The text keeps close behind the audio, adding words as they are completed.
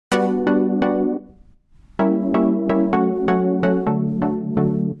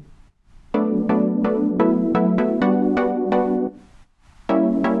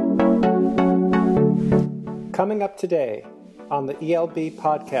Coming up today on the ELB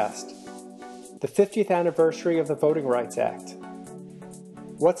podcast, the 50th anniversary of the Voting Rights Act.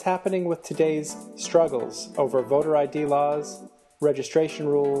 What's happening with today's struggles over voter ID laws, registration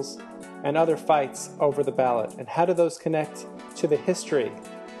rules, and other fights over the ballot, and how do those connect to the history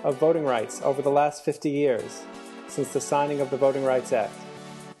of voting rights over the last 50 years since the signing of the Voting Rights Act?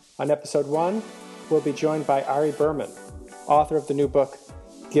 On episode 1, we'll be joined by Ari Berman, author of the new book,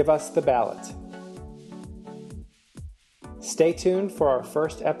 Give Us the Ballot. Stay tuned for our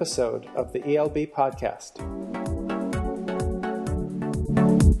first episode of the ELB podcast.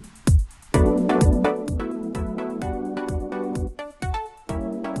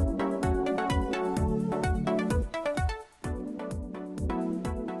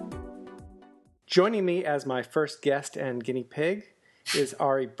 Joining me as my first guest and guinea pig is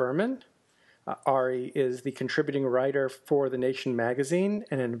Ari Berman. Ari is the contributing writer for The Nation magazine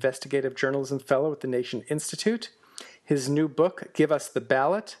and an investigative journalism fellow at the Nation Institute. His new book, Give Us the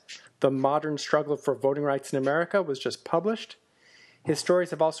Ballot, The Modern Struggle for Voting Rights in America, was just published. His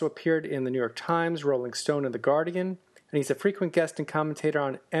stories have also appeared in the New York Times, Rolling Stone, and The Guardian, and he's a frequent guest and commentator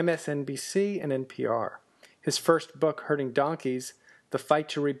on MSNBC and NPR. His first book, Herding Donkeys, The Fight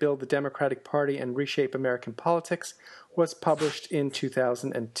to Rebuild the Democratic Party and Reshape American Politics, was published in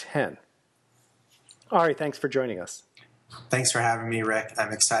 2010. Ari, thanks for joining us. Thanks for having me, Rick.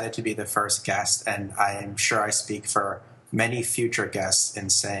 I'm excited to be the first guest, and I am sure I speak for many future guests in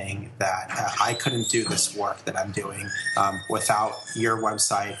saying that I couldn't do this work that I'm doing without your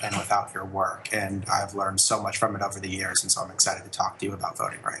website and without your work, and I've learned so much from it over the years, and so I'm excited to talk to you about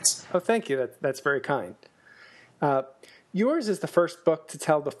voting rights. Oh, thank you. That's very kind. Yours is the first book to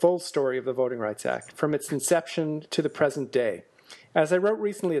tell the full story of the Voting Rights Act, from its inception to the present day. As I wrote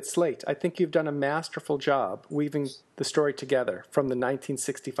recently at Slate, I think you've done a masterful job weaving the story together, from the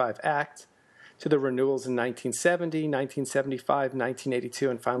 1965 Act to the renewals in 1970, 1975, 1982,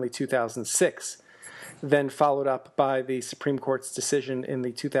 and finally 2006, then followed up by the Supreme Court's decision in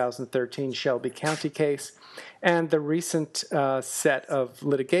the 2013 Shelby County case, and the recent set of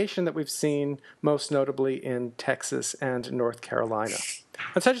litigation that we've seen, most notably in Texas and North Carolina.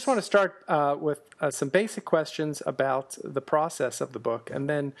 And so I just want to start with some basic questions about the process of the book, and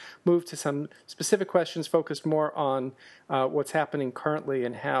then move to some specific questions focused more on what's happening currently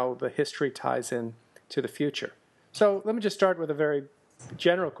and how the history ties in to the future. So let me just start with a very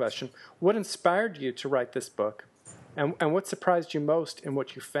general question. What inspired you to write this book, and what surprised you most in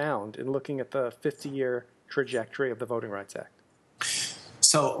what you found in looking at the 50-year trajectory of the Voting Rights Act?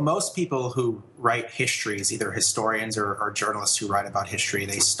 So most people who write histories, either historians or journalists who write about history,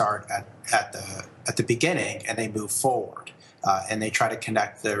 they start at the beginning and they move forward. And they try to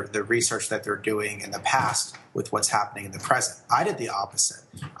connect the research that they're doing in the past with what's happening in the present. I did the opposite.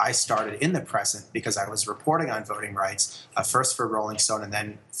 I started in the present because I was reporting on voting rights, first for Rolling Stone and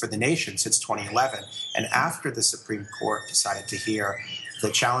then for The Nation since 2011. And after the Supreme Court decided to hear the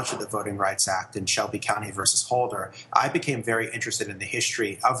challenge to the Voting Rights Act in Shelby County versus Holder, I became very interested in the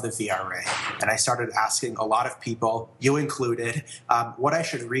history of the VRA. And I started asking a lot of people, you included, what I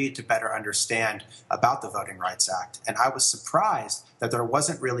should read to better understand about the Voting Rights Act. And I was surprised that there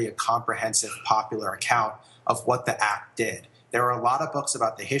wasn't really a comprehensive popular account of what the Act did. There were a lot of books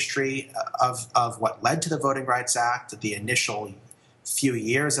about the history of what led to the Voting Rights Act, the initial few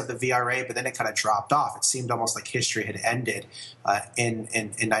years of the VRA, but then it kind of dropped off. It seemed almost like history had ended in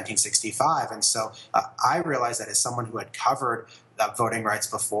 1965. And so I realized that as someone who had covered voting rights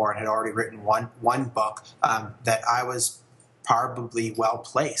before and had already written one book, that I was probably well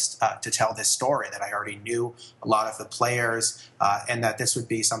placed to tell this story, that I already knew a lot of the players, and that this would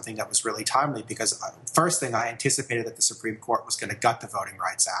be something that was really timely because first thing, I anticipated that the Supreme Court was going to gut the Voting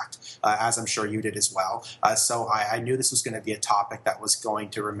Rights Act, as I'm sure you did as well. So I knew this was going to be a topic that was going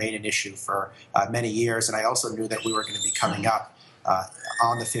to remain an issue for many years, and I also knew that we were going to be coming up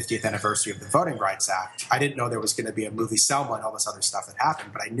on the 50th anniversary of the Voting Rights Act. I didn't know there was going to be a movie Selma and all this other stuff that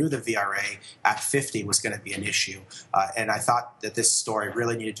happened, but I knew the VRA at 50 was going to be an issue. And I thought that this story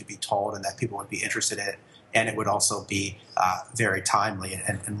really needed to be told and that people would be interested in it, and it would also be very timely.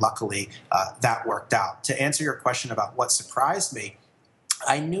 And luckily, that worked out. To answer your question about what surprised me,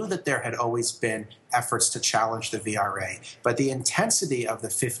 I knew that there had always been efforts to challenge the VRA, but the intensity of the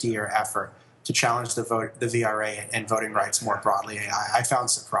 50-year effort to challenge the VRA and voting rights more broadly, I found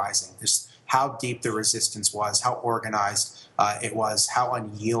surprising. Just how deep the resistance was, how organized it was, how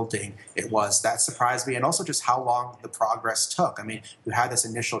unyielding it was. That surprised me, and also just how long the progress took. I mean, you had this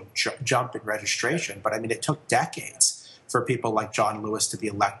initial jump in registration, but I mean, it took decades for people like John Lewis to be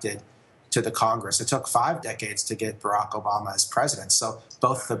elected to the Congress. It took 5 decades to get Barack Obama as president. So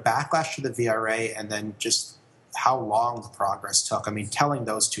both the backlash to the VRA and then just how long the progress took. I mean, telling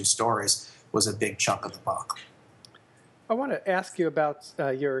those two stories was a big chunk of the book. I want to ask you about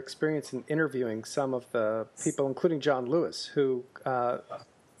your experience in interviewing some of the people, including John Lewis, who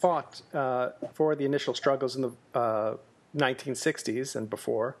fought for the initial struggles in the 1960s and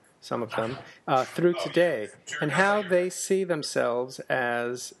before, some of them, through today, and how they see themselves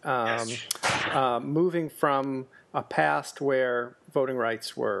as moving from a past where voting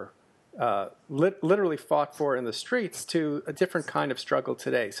rights were literally fought for in the streets to a different kind of struggle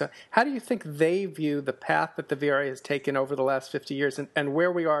today. So how do you think they view the path that the VRA has taken over the last 50 years and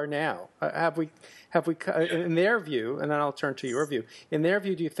where we are now? Have we, in their view, and then I'll turn to your view, in their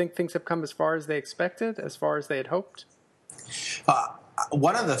view, do you think things have come as far as they expected, as far as they had hoped?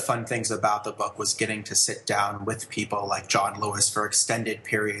 One of the fun things about the book was getting to sit down with people like John Lewis for extended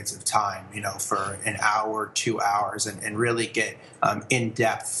periods of time, for an hour, 2 hours, and really get in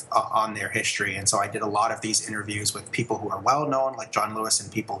depth on their history. And so I did a lot of these interviews with people who are well known, like John Lewis,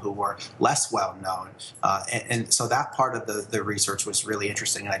 and people who were less well known. And so that part of the research was really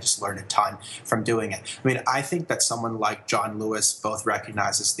interesting, and I just learned a ton from doing it. I mean, I think that someone like John Lewis both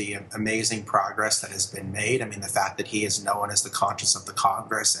recognizes the amazing progress that has been made. I mean, the fact that he is known as the conscience of the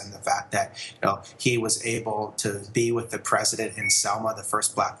Congress, and the fact that he was able to be with the president in Selma, the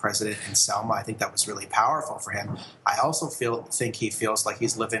first black president in Selma. I think that was really powerful for him. I also think he feels like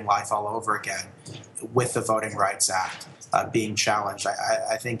he's living life all over again with the Voting Rights Act being challenged.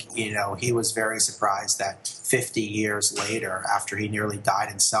 I think he was very surprised that 50 years later, after he nearly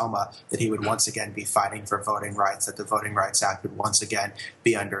died in Selma, that he would once again be fighting for voting rights, that the Voting Rights Act would once again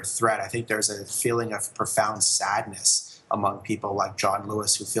be under threat. I think there's a feeling of profound sadness among people like John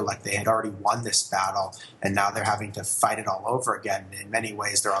Lewis who feel like they had already won this battle and now they're having to fight it all over again. In many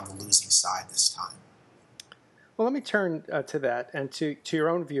ways, they're on the losing side this time. Well, let me turn to that and to your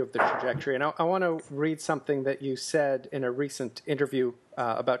own view of the trajectory. And I want to read something that you said in a recent interview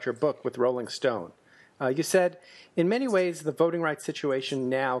about your book with Rolling Stone. You said, in many ways, the voting rights situation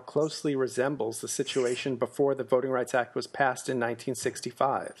now closely resembles the situation before the Voting Rights Act was passed in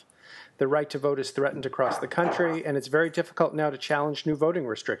 1965. The right to vote is threatened across the country, and it's very difficult now to challenge new voting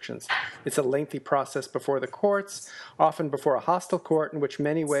restrictions. It's a lengthy process before the courts, often before a hostile court, in which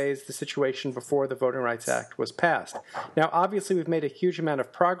many ways the situation before the Voting Rights Act was passed. Now, obviously, we've made a huge amount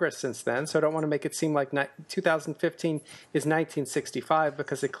of progress since then, so I don't want to make it seem like 2015 is 1965,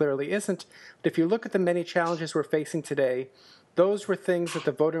 because it clearly isn't. But if you look at the many challenges we're facing today, those were things that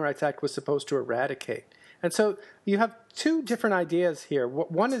the Voting Rights Act was supposed to eradicate. And so you have two different ideas here.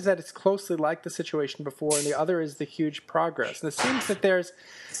 One is that it's closely like the situation before, and the other is the huge progress. And it seems that there's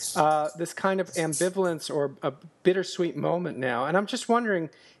this kind of ambivalence or a bittersweet moment now. And I'm just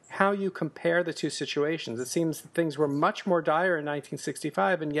wondering how you compare the two situations. It seems that things were much more dire in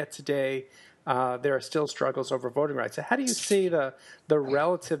 1965, and yet today there are still struggles over voting rights. So how do you see the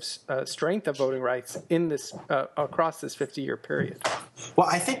relative strength of voting rights in this across this 50-year period? Well,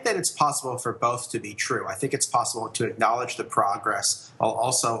 I think that it's possible for both to be true. I think it's possible to acknowledge the progress while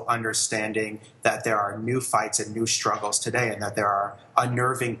also understanding that there are new fights and new struggles today, and that there are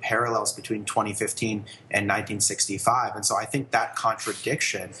unnerving parallels between 2015 and 1965. And so I think that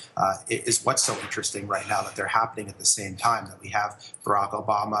contradiction is what's so interesting right now, that they're happening at the same time, that we have Barack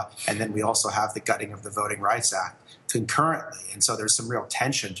Obama, and then we also have the gutting of the Voting Rights Act concurrently. And so there's some real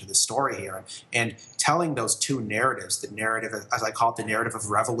tension to the story here. And telling those two narratives, the narrative, as I call it, the narrative of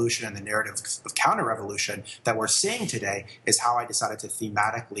revolution and the narrative of counter-revolution that we're seeing today, is how I decided to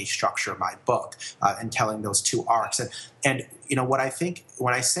thematically structure my book, and telling those two arcs. And what I think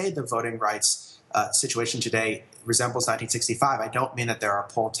when I say the voting rights situation today resembles 1965, I don't mean that there are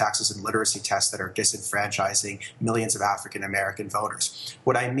poll taxes and literacy tests that are disenfranchising millions of African-American voters.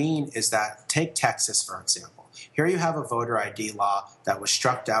 What I mean is that, take Texas, for example. Here you have a voter ID law that was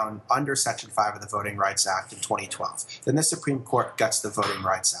struck down under Section 5 of the Voting Rights Act in 2012. Then the Supreme Court guts the Voting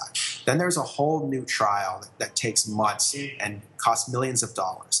Rights Act. Then there's a whole new trial that takes months and costs millions of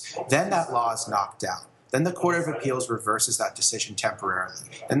dollars. Then that law is knocked down. Then the Court of Appeals reverses that decision temporarily.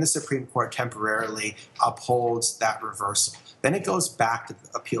 Then the Supreme Court temporarily upholds that reversal. Then it goes back to the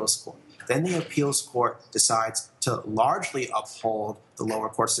appeals court. Then the appeals court decides to largely uphold the lower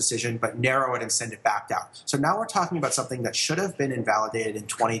court's decision, but narrow it and send it back down. So now we're talking about something that should have been invalidated in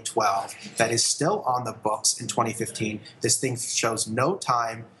 2012 that is still on the books in 2015. This thing shows no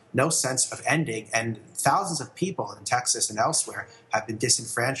time, no sense of ending, and thousands of people in Texas and elsewhere have been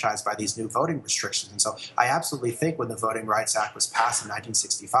disenfranchised by these new voting restrictions. And so I absolutely think when the Voting Rights Act was passed in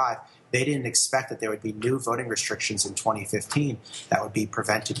 1965, they didn't expect that there would be new voting restrictions in 2015 that would be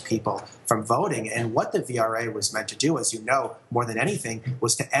preventing people from voting. And what the VRA was meant to do, as you know, more than anything,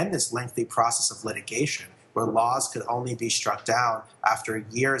 was to end this lengthy process of litigation where laws could only be struck down after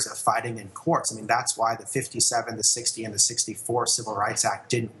years of fighting in courts. I mean, that's why the 57, the 60, and the 64 Civil Rights Act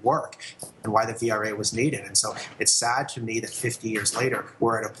didn't work and why the VRA was needed. And so it's sad to me that 50 years later,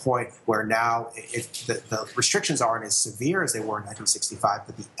 we're at a point where now if the restrictions aren't as severe as they were in 1965,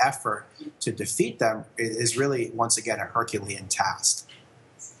 but the effort to defeat them is really, once again, a Herculean task.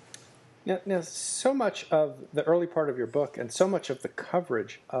 Now, so much of the early part of your book and so much of the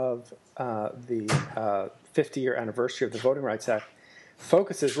coverage of the 50-year anniversary of the Voting Rights Act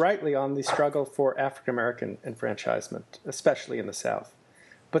focuses rightly on the struggle for African-American enfranchisement, especially in the South.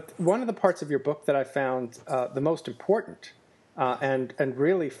 But one of the parts of your book that I found the most important and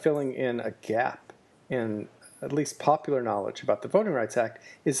really filling in a gap in at least popular knowledge about the Voting Rights Act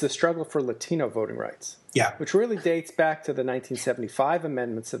is the struggle for Latino voting rights, which really dates back to the 1975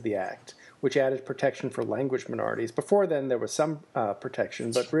 amendments of the Act, which added protection for language minorities. Before then, there was some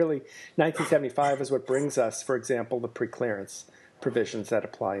protection, but really 1975 is what brings us, for example, the preclearance provisions that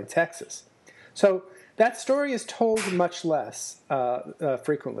apply in Texas. So that story is told much less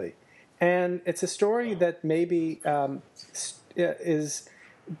frequently, and it's a story that maybe is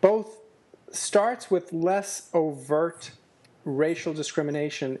both starts with less overt racial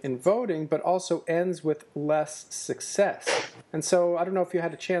discrimination in voting, but also ends with less success. And so I don't know if you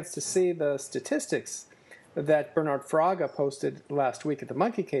had a chance to see the statistics that Bernard Fraga posted last week at the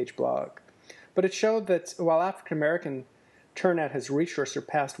Monkey Cage blog, but it showed that while African-American turnout has reached or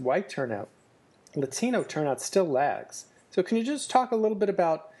surpassed white turnout, Latino turnout still lags. So can you just talk a little bit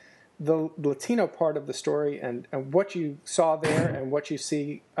about the Latino part of the story and what you saw there and what you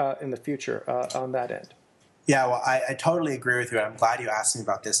see in the future on that end? Yeah, well, I totally agree with you. I'm glad you asked me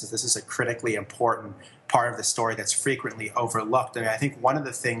about this, as this is a critically important part of the story that's frequently overlooked. I mean, I think one of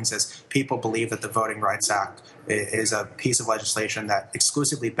the things is people believe that the Voting Rights Act is a piece of legislation that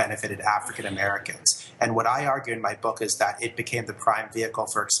exclusively benefited African Americans. And what I argue in my book is that it became the prime vehicle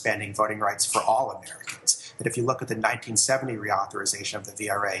for expanding voting rights for all Americans. That if you look at the 1970 reauthorization of the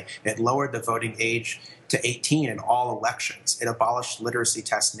VRA, it lowered the voting age to 18 in all elections. It abolished literacy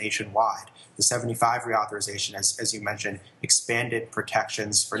tests nationwide. The 75 reauthorization, as you mentioned, expanded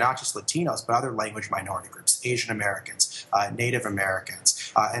protections for not just Latinos, but other language minority groups, Asian Americans, Native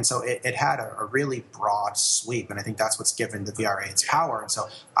Americans. And so it had a really broad sweep, and I think that's what's given the VRA its power. And so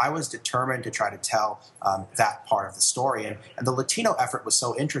I was determined to try to tell that part of the story. And the Latino effort was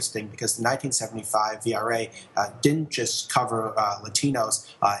so interesting because the 1975 VRA didn't just cover Latinos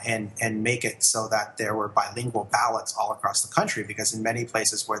and make it so that there were bilingual ballots all across the country, because in many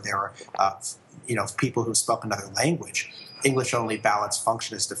places where there were people who spoke another language, English-only ballots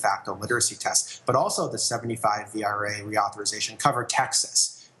function as de facto literacy tests. But also the 75 VRA reauthorization covered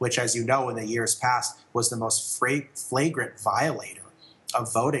Texas, which, as you know, in the years past was the most flagrant violator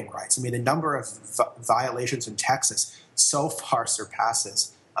of voting rights. I mean, the number of violations in Texas so far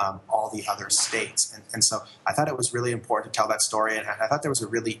surpasses all the other states. And so I thought it was really important to tell that story. And I thought there was a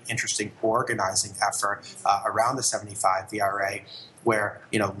really interesting organizing effort around the 75 VRA where,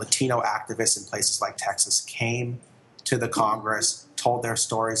 Latino activists in places like Texas came to the Congress, told their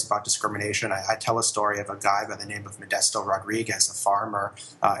stories about discrimination. I tell a story of a guy by the name of Modesto Rodriguez, a farmer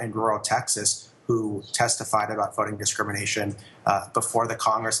in rural Texas, who testified about voting discrimination before the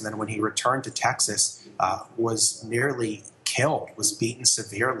Congress. And then when he returned to Texas, was nearly killed, was beaten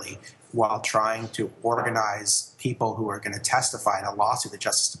severely while trying to organize people who are going to testify in a lawsuit the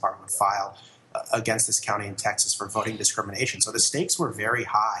Justice Department would file against this county in Texas for voting discrimination. So the stakes were very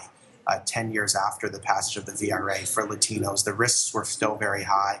high 10 years after the passage of the VRA for Latinos. The risks were still very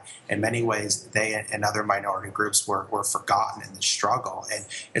high. In many ways, they and other minority groups were forgotten in the struggle. And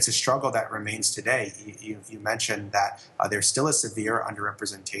it's a struggle that remains today. You mentioned that there's still a severe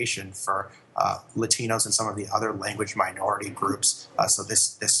underrepresentation for Latinos and some of the other language minority groups. So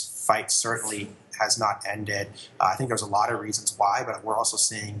this fight certainly has not ended. I think there's a lot of reasons why, but we're also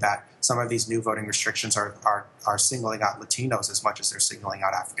seeing that some of these new voting restrictions are singling out Latinos as much as they're singling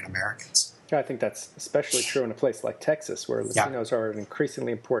out African Americans. Yeah, I think that's especially true in a place like Texas, where Latinos are an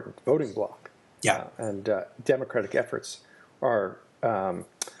increasingly important voting bloc. And democratic efforts are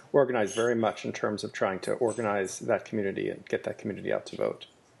organized very much in terms of trying to organize that community and get that community out to vote.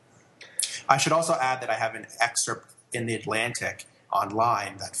 I should also add that I have an excerpt in The Atlantic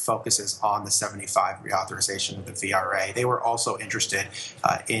online that focuses on the 75 reauthorization of the VRA. They were also interested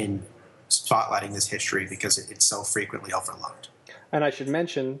in spotlighting this history because it's so frequently overlooked. And I should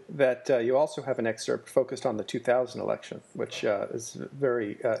mention that you also have an excerpt focused on the 2000 election, which is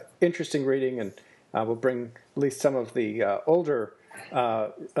very interesting reading and will bring at least some of the older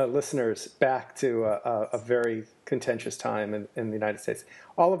listeners back to a very contentious time in the United States.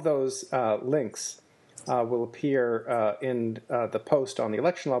 All of those links will appear in the post on the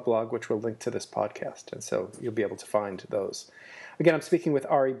Election Law blog, which will link to this podcast. And so you'll be able to find those. Again, I'm speaking with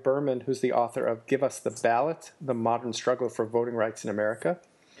Ari Berman, who's the author of Give Us the Ballot, The Modern Struggle for Voting Rights in America.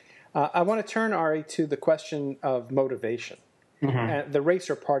 I want to turn, Ari, to the question of motivation, and the race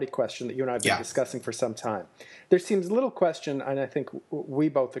or party question that you and I have been discussing for some time. There seems little question, and I think we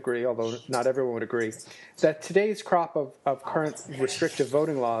both agree, although not everyone would agree, that today's crop of current restrictive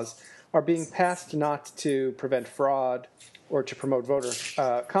voting laws are being passed not to prevent fraud or to promote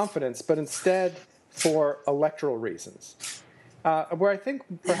voter confidence, but instead for electoral reasons. Where I think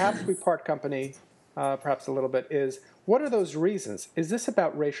perhaps we part company, perhaps a little bit, is what are those reasons? Is this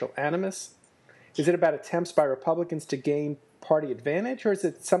about racial animus? Is it about attempts by Republicans to gain party advantage, or is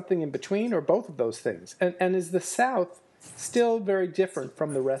it something in between, or both of those things? And is the South still very different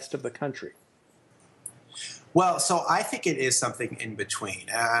from the rest of the country? Well, so I think it is something in between.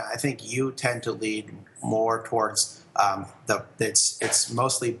 I think you tend to lead more towards it's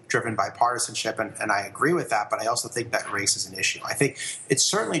mostly driven by partisanship, and I agree with that, but I also think that race is an issue. I think it's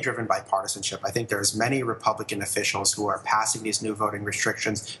certainly driven by partisanship. I think there's many Republican officials who are passing these new voting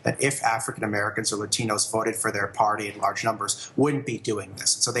restrictions that if African Americans or Latinos voted for their party in large numbers wouldn't be doing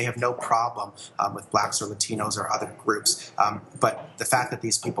this. So they have no problem with blacks or Latinos or other groups. But the fact that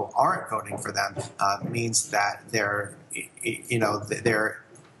these people aren't voting for them means that they're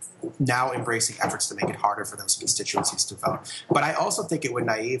now embracing efforts to make it harder for those constituencies to vote. But I also think it would be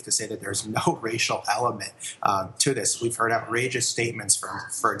naive to say that there's no racial element to this. We've heard outrageous statements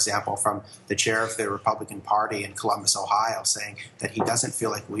for example, from the chair of the Republican Party in Columbus, Ohio, saying that he doesn't feel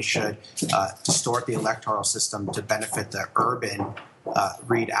like we should distort the electoral system to benefit the urban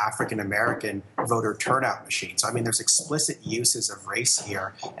read African-American voter turnout machines. So, I mean, there's explicit uses of race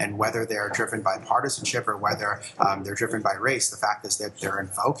here, and whether they're driven by partisanship or whether they're driven by race, the fact is that they're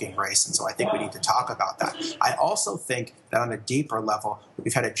invoking race, and so I think we need to talk about that. I also think that on a deeper level,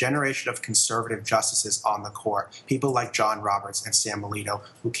 we've had a generation of conservative justices on the court, people like John Roberts and Sam Alito,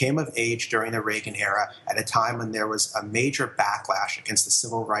 who came of age during the Reagan era at a time when there was a major backlash against the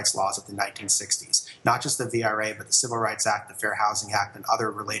civil rights laws of the 1960s. Not just the VRA, but the Civil Rights Act, the Fair Housing Act, and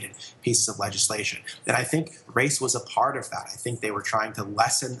other related pieces of legislation. And I think race was a part of that. I think they were trying to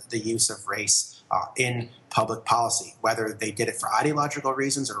lessen the use of race in public policy. Whether they did it for ideological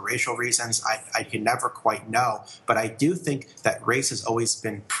reasons or racial reasons, I can never quite know. But I do think that race has always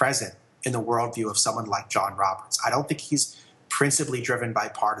been present in the worldview of someone like John Roberts. I don't think he's principally driven by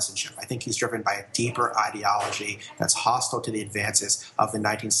partisanship. I think he's driven by a deeper ideology that's hostile to the advances of the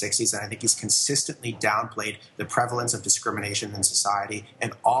 1960s, and I think he's consistently downplayed the prevalence of discrimination in society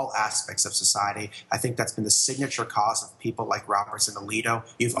in all aspects of society. I think that's been the signature cause of people like Roberts and Alito.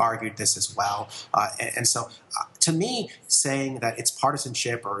 You've argued this as well. And so to me, saying that it's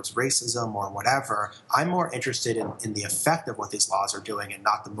partisanship or it's racism or whatever, I'm more interested in the effect of what these laws are doing and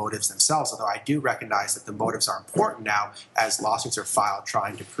not the motives themselves, although I do recognize that the motives are important now as lawsuits are filed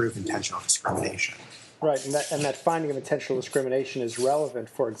trying to prove intentional discrimination. Right, and that finding of intentional discrimination is relevant,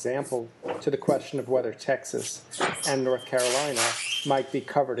 for example, to the question of whether Texas and North Carolina might be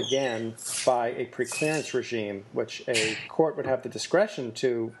covered again by a preclearance regime, which a court would have the discretion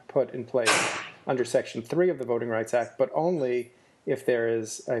to put in place under Section 3 of the Voting Rights Act, but only if there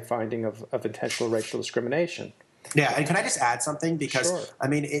is a finding of intentional racial discrimination. Yeah, and can I just add something? Because, sure. I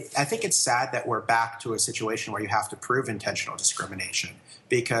mean, I think it's sad that we're back to a situation where you have to prove intentional discrimination,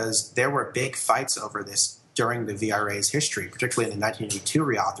 because there were big fights over this during the VRA's history, particularly in the 1982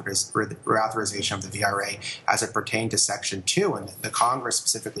 reauthorization of the VRA as it pertained to Section 2. And the Congress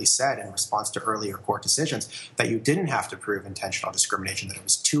specifically said in response to earlier court decisions that you didn't have to prove intentional discrimination, that it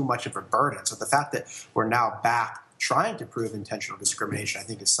was too much of a burden. So the fact that we're now back trying to prove intentional discrimination, I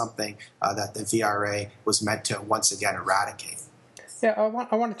think, is something that the VRA was meant to once again eradicate. Yeah,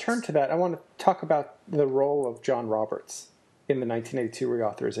 I want to turn to that. I want to talk about the role of John Roberts in the 1982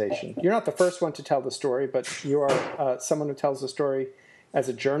 reauthorization. You're not the first one to tell the story, but you are someone who tells the story as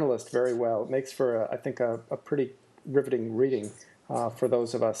a journalist very well. It makes for, I think, a pretty riveting reading for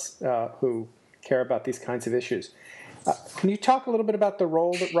those of us who care about these kinds of issues. Can you talk a little bit about the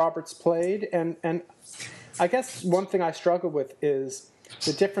role that Roberts played? And I guess one thing I struggle with is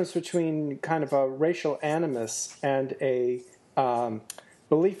the difference between kind of a racial animus and a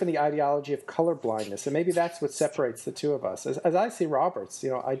belief in the ideology of colorblindness, and maybe that's what separates the two of us. As I see Roberts,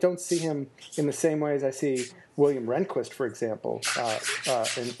 I don't see him in the same way as I see William Rehnquist, for example,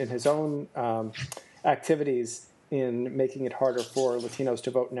 in his own activities in making it harder for Latinos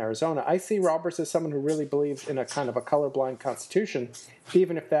to vote in Arizona. I see Roberts as someone who really believes in a kind of a colorblind constitution,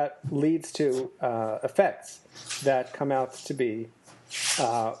 even if that leads to effects that come out to be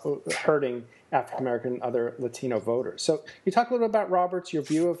hurting African American and other Latino voters. So you talk a little bit about Roberts, your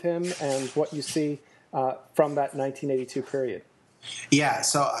view of him, and what you see from that 1982 period. Yeah,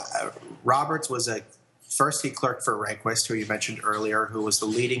 so Roberts was first he clerked for Rehnquist, who you mentioned earlier, who was the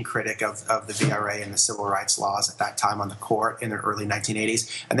leading critic of the VRA and the civil rights laws at that time on the court in the early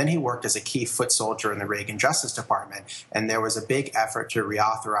 1980s. And then he worked as a key foot soldier in the Reagan Justice Department. And there was a big effort to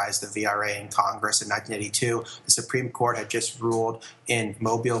reauthorize the VRA in Congress in 1982. The Supreme Court had just ruled in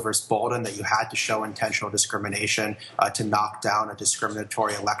Mobile versus Bolden that you had to show intentional discrimination to knock down a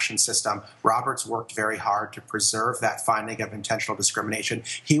discriminatory election system. Roberts worked very hard to preserve that finding of intentional discrimination.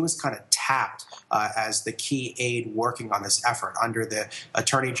 He was kind of tapped as the key aide working on this effort under the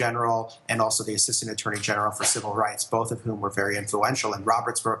Attorney General and also the Assistant Attorney General for Civil Rights, both of whom were very influential. And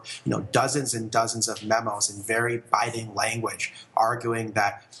Roberts wrote, dozens and dozens of memos in very biting language, arguing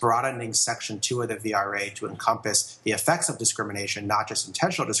that broadening Section 2 of the VRA to encompass the effects of discrimination, not just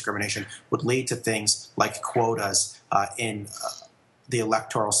intentional discrimination, would lead to things like quotas in the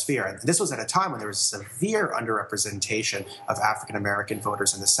electoral sphere. And this was at a time when there was severe underrepresentation of African American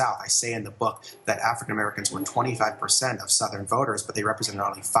voters in the South. I say in the book that African Americans were 25% of Southern voters, but they represented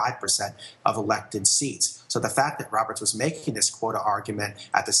only 5% of elected seats. So the fact that Roberts was making this quota argument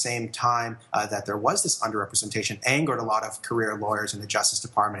at the same time that there was this underrepresentation angered a lot of career lawyers in the Justice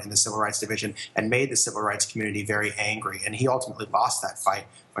Department and the Civil Rights Division and made the civil rights community very angry. And he ultimately lost that fight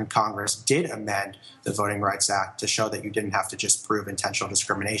when Congress did amend the Voting Rights Act to show that you didn't have to just prove intentional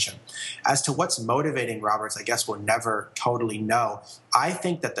discrimination. As to what's motivating Roberts, I guess we'll never totally know. I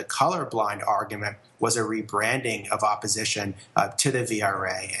think that the colorblind argument was a rebranding of opposition to the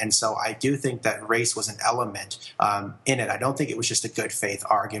VRA. And so I do think that race was an element in it. I don't think it was just a good faith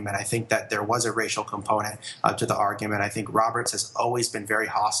argument. I think that there was a racial component to the argument. I think Roberts has always been very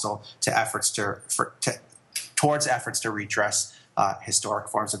hostile to efforts towards efforts to redress historic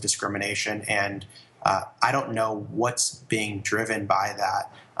forms of discrimination. And I don't know what's being driven by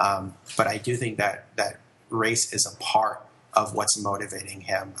that. But I do think that race is a part of what's motivating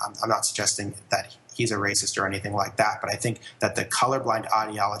him. I'm not suggesting that he's a racist or anything like that, but I think that the colorblind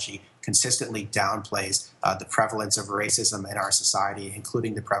ideology consistently downplays the prevalence of racism in our society,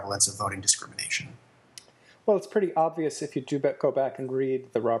 including the prevalence of voting discrimination. Well, it's pretty obvious if you do go back and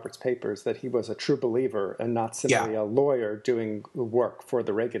read the Roberts papers that he was a true believer and not simply a lawyer doing work for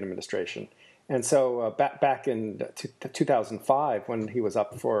the Reagan administration. And so back in 2005, when he was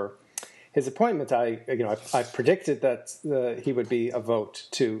up for his appointment, I predicted that he would be a vote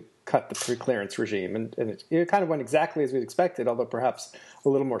to cut the preclearance regime, and it kind of went exactly as we'd expected, although perhaps a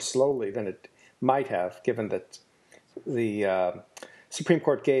little more slowly than it might have, given that the Supreme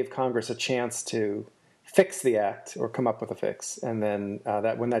Court gave Congress a chance to fix the act or come up with a fix, and then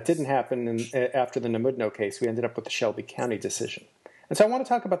when that didn't happen, after the Namudno case, we ended up with the Shelby County decision. And so I want to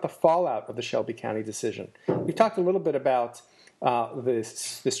talk about the fallout of the Shelby County decision. We've talked a little bit about the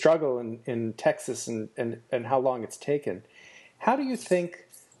struggle in Texas and how long it's taken. How do you think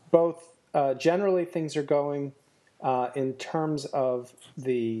both generally things are going in terms of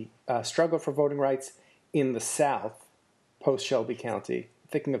the struggle for voting rights in the South post-Shelby County,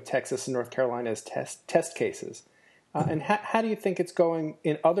 thinking of Texas and North Carolina as test cases? And how do you think it's going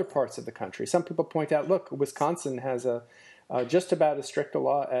in other parts of the country? Some people point out, look, Wisconsin has just about as strict a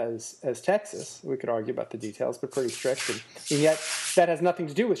law as Texas. We could argue about the details, but pretty strict. And yet that has nothing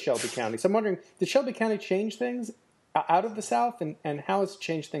to do with Shelby County. So I'm wondering, did Shelby County change things out of the South, and how has it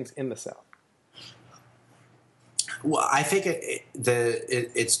changed things in the South? Well, I think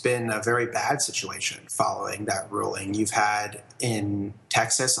it's been a very bad situation following that ruling. You've had in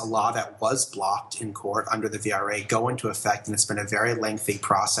Texas a law that was blocked in court under the VRA go into effect, and it's been a very lengthy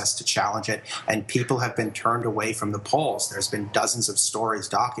process to challenge it, and people have been turned away from the polls. There's been dozens of stories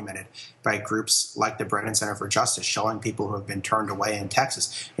documented by groups like the Brennan Center for Justice showing people who have been turned away in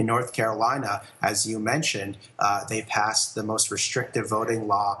Texas. In North Carolina, as you mentioned, they passed the most restrictive voting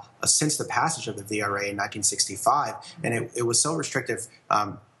law since the passage of the VRA in 1965, and it was so restrictive,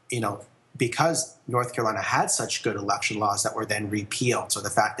 because North Carolina had such good election laws that were then repealed. So the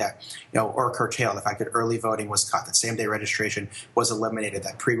fact that, or curtailed, the fact that early voting was cut, that same-day registration was eliminated,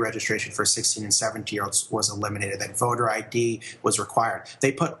 that pre-registration for 16 and 17-year-olds was eliminated, that voter ID was required.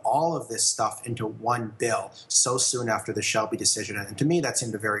 They put all of this stuff into one bill so soon after the Shelby decision. And to me, that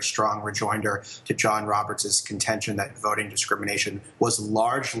seemed a very strong rejoinder to John Roberts' contention that voting discrimination was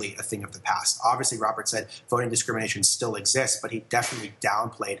largely a thing of the past. Obviously, Roberts said voting discrimination still exists, but he definitely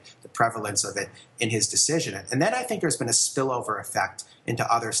downplayed the prevalence of it in his decision. And then I think there's been a spillover effect into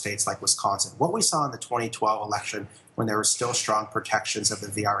other states like Wisconsin. What we saw in the 2012 election, when there were still strong protections of the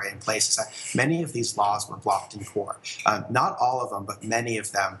VRA in place, is that many of these laws were blocked in court. Not all of them, but many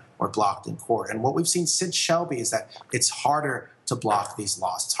of them were blocked in court. And what we've seen since Shelby is that it's harder to block these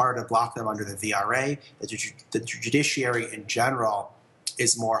laws. It's harder to block them under the VRA. The judiciary in general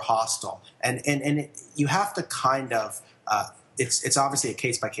is more hostile. And you have to kind of it's obviously a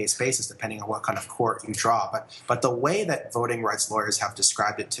case-by-case basis depending on what kind of court you draw. But the way that voting rights lawyers have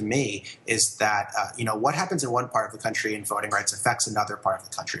described it to me is that, what happens in one part of the country in voting rights affects another part of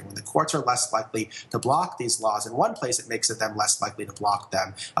the country. When the courts are less likely to block these laws in one place, it makes them less likely to block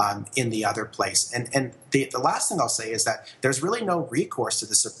them in the other place. And the last thing I'll say is that there's really no recourse to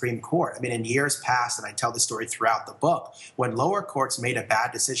the Supreme Court. I mean, in years past, and I tell the story throughout the book, when lower courts made a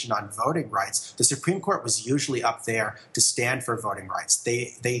bad decision on voting rights, the Supreme Court was usually up there to stand for voting rights.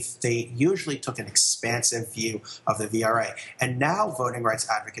 They usually took an expansive view of the VRA. And now voting rights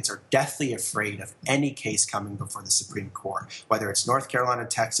advocates are deathly afraid of any case coming before the Supreme Court, whether it's North Carolina,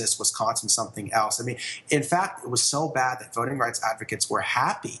 Texas, Wisconsin, something else. I mean, in fact, it was so bad that voting rights advocates were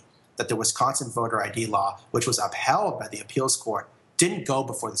happy that the Wisconsin voter ID law, which was upheld by the appeals court, didn't go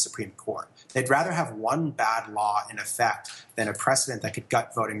before the Supreme Court. They'd rather have one bad law in effect than a precedent that could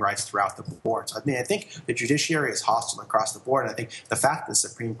gut voting rights throughout the board. So, I mean, I think the judiciary is hostile across the board, and I think the fact that the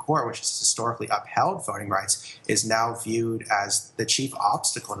Supreme Court, which has historically upheld voting rights, is now viewed as the chief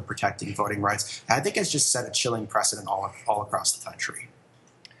obstacle to protecting voting rights, I think it's just set a chilling precedent all across the country.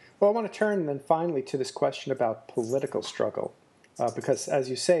 Well, I want to turn then finally to this question about political struggle. Because, as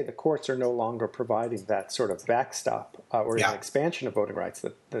you say, the courts are no longer providing that sort of backstop or even expansion of voting rights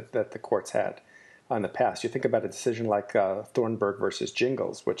that the courts had in the past. You think about a decision like Thornburg versus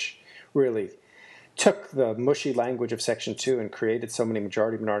Jingles, which really took the mushy language of Section 2 and created so many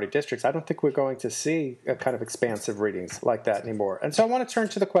majority-minority districts. I don't think we're going to see a kind of expansive readings like that anymore. And so I want to turn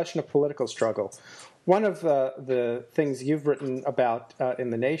to the question of political struggle. One of the things you've written about in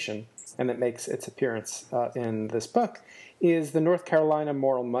The Nation, and that makes its appearance in this book, is the North Carolina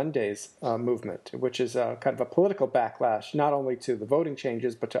Moral Mondays movement, which is kind of a political backlash, not only to the voting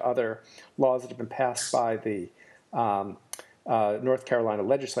changes, but to other laws that have been passed by the North Carolina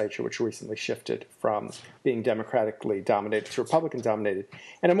legislature, which recently shifted from being democratically dominated to Republican dominated.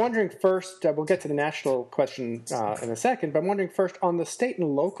 And I'm wondering first, we'll get to the national question in a second, but I'm wondering first on the state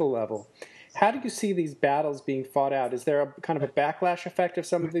and local level, how do you see these battles being fought out? Is there a kind of a backlash effect of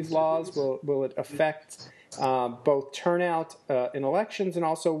some of these laws? Will it affect both turnout in elections, and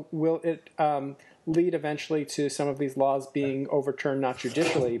also will it lead eventually to some of these laws being overturned not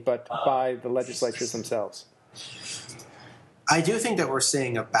judicially but by the legislatures themselves? I do think that we're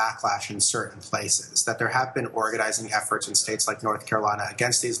seeing a backlash in certain places, that there have been organizing efforts in states like North Carolina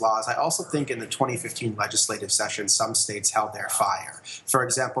against these laws. I also think in the 2015 legislative session, some states held their fire. For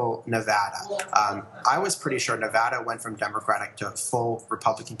example, Nevada. I was pretty sure Nevada went from Democratic to full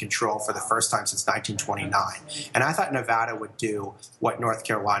Republican control for the first time since 1929. And I thought Nevada would do what North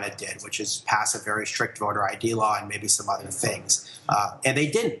Carolina did, which is pass a very strict voter ID law and maybe some other things. And they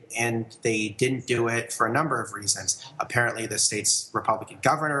didn't. And they didn't do it for a number of reasons. Apparently, the state's Republican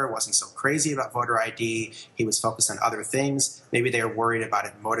governor wasn't so crazy about voter ID. He was focused on other things. Maybe they were worried about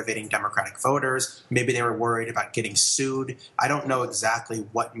it motivating Democratic voters. Maybe they were worried about getting sued. I don't know exactly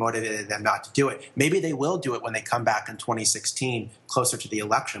what motivated them not to do it. Maybe they will do it when they come back in 2016, closer to the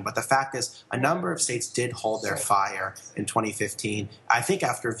election. But the fact is, a number of states did hold their fire in 2015. I think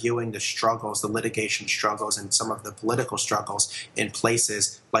after viewing the struggles, the litigation struggles, and some of the political struggles in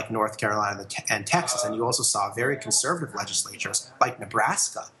places like North Carolina and Texas, and you also saw very conservative legislatures like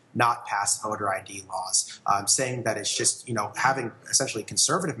Nebraska not pass voter ID laws, saying that it's just, having essentially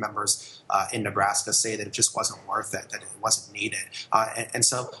conservative members in Nebraska say that it just wasn't worth it, that it wasn't needed. And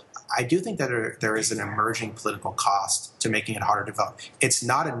so I do think that there is an emerging political cost to making it harder to vote. It's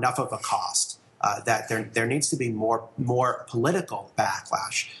not enough of a cost that there needs to be more political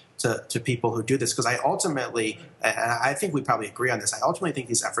backlash to people who do this, because I ultimately, and I think we probably agree on this, I ultimately think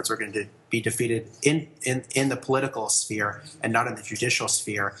these efforts are going to be defeated in the political sphere and not in the judicial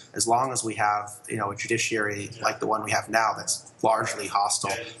sphere, as long as we have a judiciary like the one we have now that's largely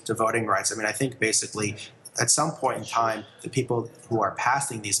hostile to voting rights. I mean, I think basically at some point in time, the people who are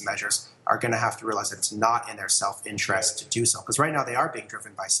passing these measures are going to have to realize that it's not in their self-interest to do so. Because right now they are being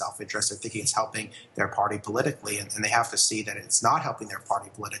driven by self-interest. They're thinking it's helping their party politically, and they have to see that it's not helping their party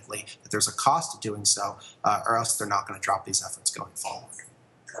politically, that there's a cost to doing so, or else they're not going to drop these efforts going forward.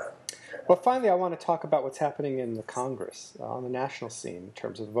 Well, finally, I want to talk about what's happening in the Congress on the national scene in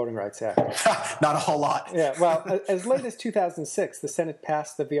terms of the Voting Rights Act. Not a whole lot. Yeah, well, as late as 2006, the Senate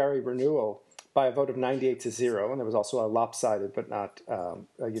passed the VRA renewal by a vote of 98-0, and there was also a lopsided but not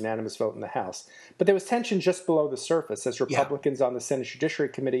a unanimous vote in the House. But there was tension just below the surface as Republicans on the Senate Judiciary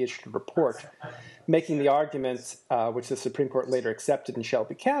Committee issued a report making the argument, which the Supreme Court later accepted in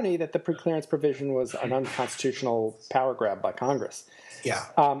Shelby County, that the preclearance provision was an unconstitutional power grab by Congress. Yeah.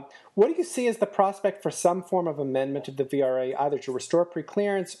 What do you see as the prospect for some form of amendment of the VRA, either to restore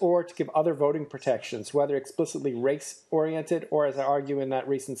preclearance or to give other voting protections, whether explicitly race-oriented or, as I argue in that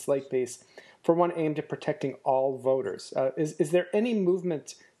recent Slate piece, for one aimed at protecting all voters? Is there any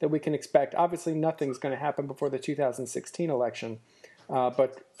movement that we can expect? Obviously, nothing's going to happen before the 2016 election,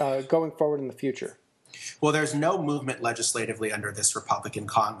 but going forward in the future. Well, there's no movement legislatively under this Republican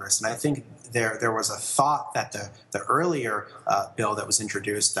Congress, and I think there was a thought that the earlier bill that was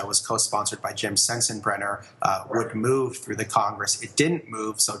introduced, that was co-sponsored by Jim Sensenbrenner, would move through the Congress. It didn't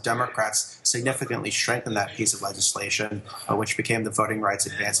move, so Democrats significantly strengthened that piece of legislation, which became the Voting Rights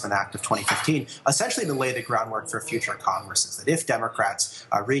Advancement Act of 2015, essentially to lay the groundwork for future Congresses. That if Democrats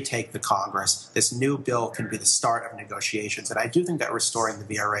retake the Congress, this new bill can be the start of negotiations. And I do think that restoring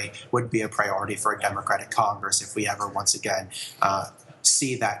the VRA would be a priority for a Democratic Congress if we ever once again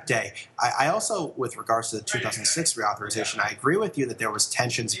see that day. I also, with regards to the 2006 reauthorization, I agree with you that there was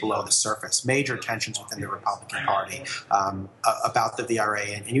tensions below the surface, major tensions within the Republican Party about the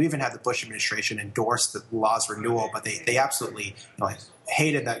VRA. And you even had the Bush administration endorse the law's renewal, but they absolutely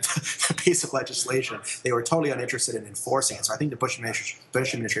hated that piece of legislation. They were totally uninterested in enforcing it. So I think the Bush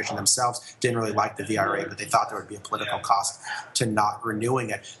administration themselves didn't really like the VRA, but they thought there would be a political cost to not renewing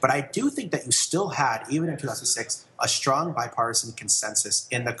it. But I do think that you still had, even in 2006, a strong bipartisan consensus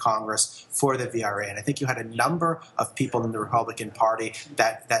in the Congress for the VRA. And I think you had a number of people in the Republican Party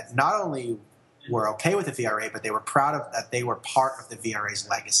that not only were okay with the VRA, but they were proud of that they were part of the VRA's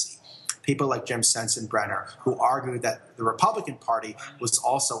legacy. People like Jim Sensenbrenner, who argued that the Republican Party was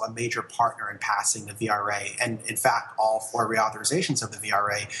also a major partner in passing the VRA. And in fact, all 4 reauthorizations of the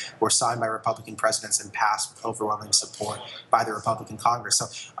VRA were signed by Republican presidents and passed with overwhelming support by the Republican Congress. So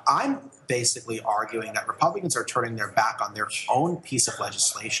I'm basically arguing that Republicans are turning their back on their own piece of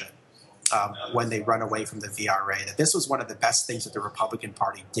legislation when they run away from the VRA, that this was one of the best things that the Republican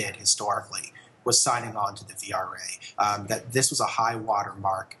Party did historically, was signing on to the VRA, that this was a high water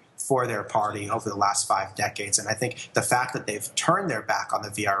mark for their party over the last 5 decades. And I think the fact that they've turned their back on the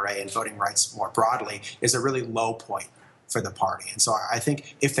VRA and voting rights more broadly is a really low point for the party. And so I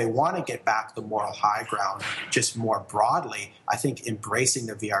think if they want to get back the moral high ground just more broadly, I think embracing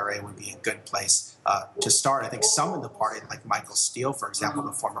the VRA would be a good place to start. I think some in the party, like Michael Steele, for example,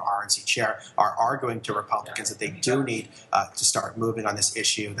 the former RNC chair, are arguing to Republicans that they do need to start moving on this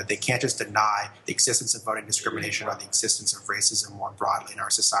issue, that they can't just deny the existence of voting discrimination or the existence of racism more broadly in our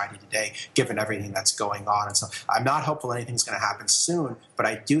society today, given everything that's going on. And so I'm not hopeful anything's going to happen soon, but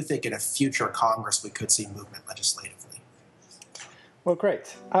I do think in a future Congress we could see movement legislatively. Well,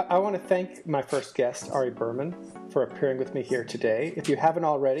 great. I want to thank my first guest, Ari Berman, for appearing with me here today. If you haven't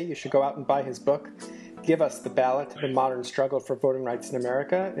already, you should go out and buy his book, Give Us the Ballot, The Modern Struggle for Voting Rights in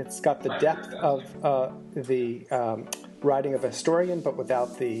America. It's got the depth of the writing of a historian, but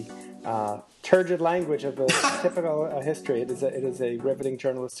without the turgid language of the typical history. It is a riveting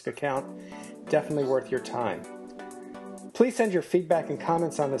journalistic account. Definitely worth your time. Please send your feedback and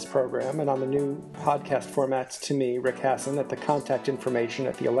comments on this program and on the new podcast formats to me, Rick Hasen, at the contact information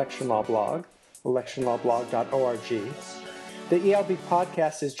at the Election Law blog, electionlawblog.org. The ELB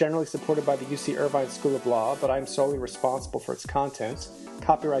podcast is generally supported by the UC Irvine School of Law, but I'm solely responsible for its content.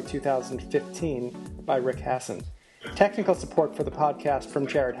 Copyright 2015 by Rick Hasen. Technical support for the podcast from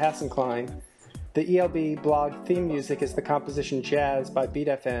Jared Hassenklein. The ELB blog theme music is the composition Jazz by Beat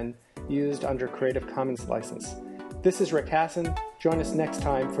FN, used under Creative Commons license. This is Rick Hasen. Join us next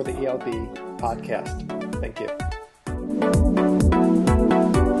time for the ELB podcast. Thank you.